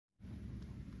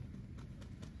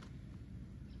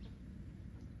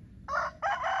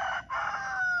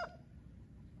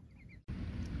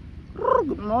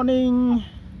Good morning.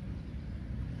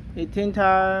 Eating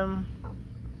time.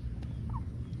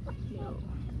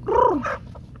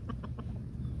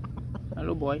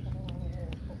 Hello boy.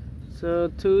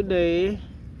 So today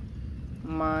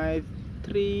my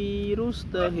 3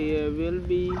 rooster here will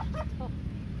be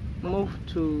moved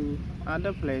to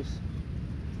other place.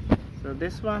 So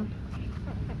this one,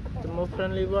 the more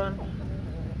friendly one,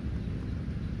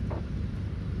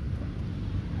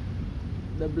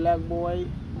 the black boy,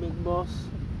 big boss,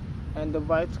 and the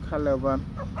white color one.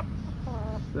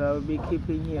 So I'll be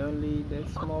keeping here only the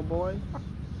small boy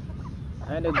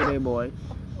and the gray boy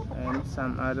and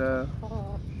some other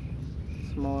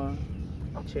small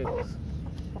chicks.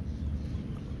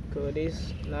 So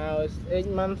this now is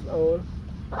 8 months old.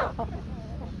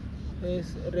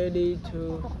 He's ready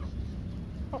to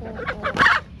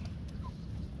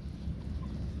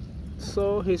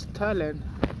show his talent.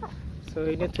 So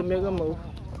he need to make a move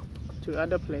to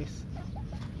other place.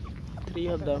 3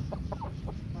 of them.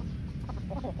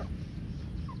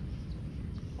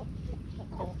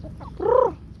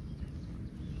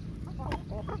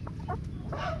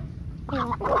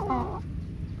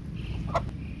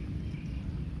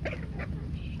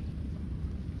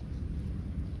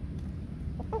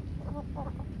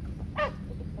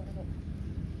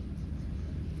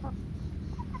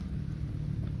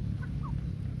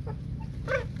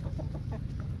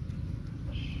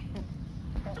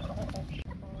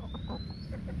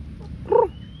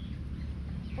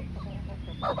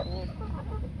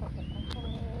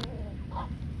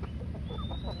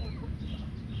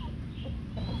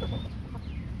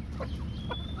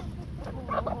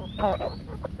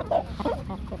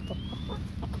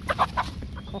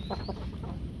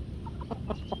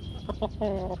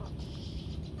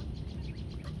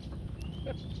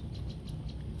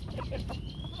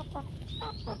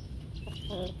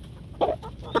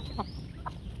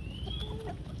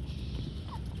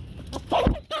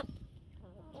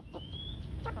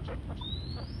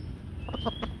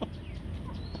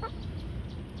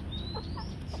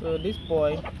 So this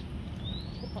boy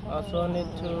also need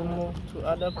to move to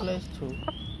other place too.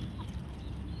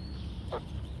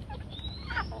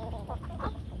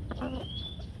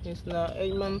 He's now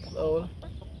 8 months old.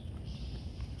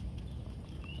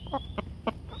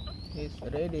 He's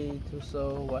ready to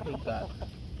show what he got.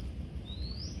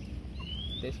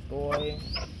 This boy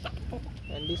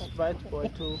and this white boy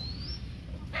too.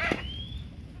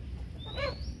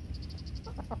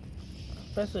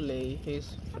 Especially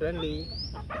his friendly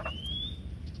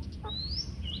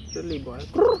boy.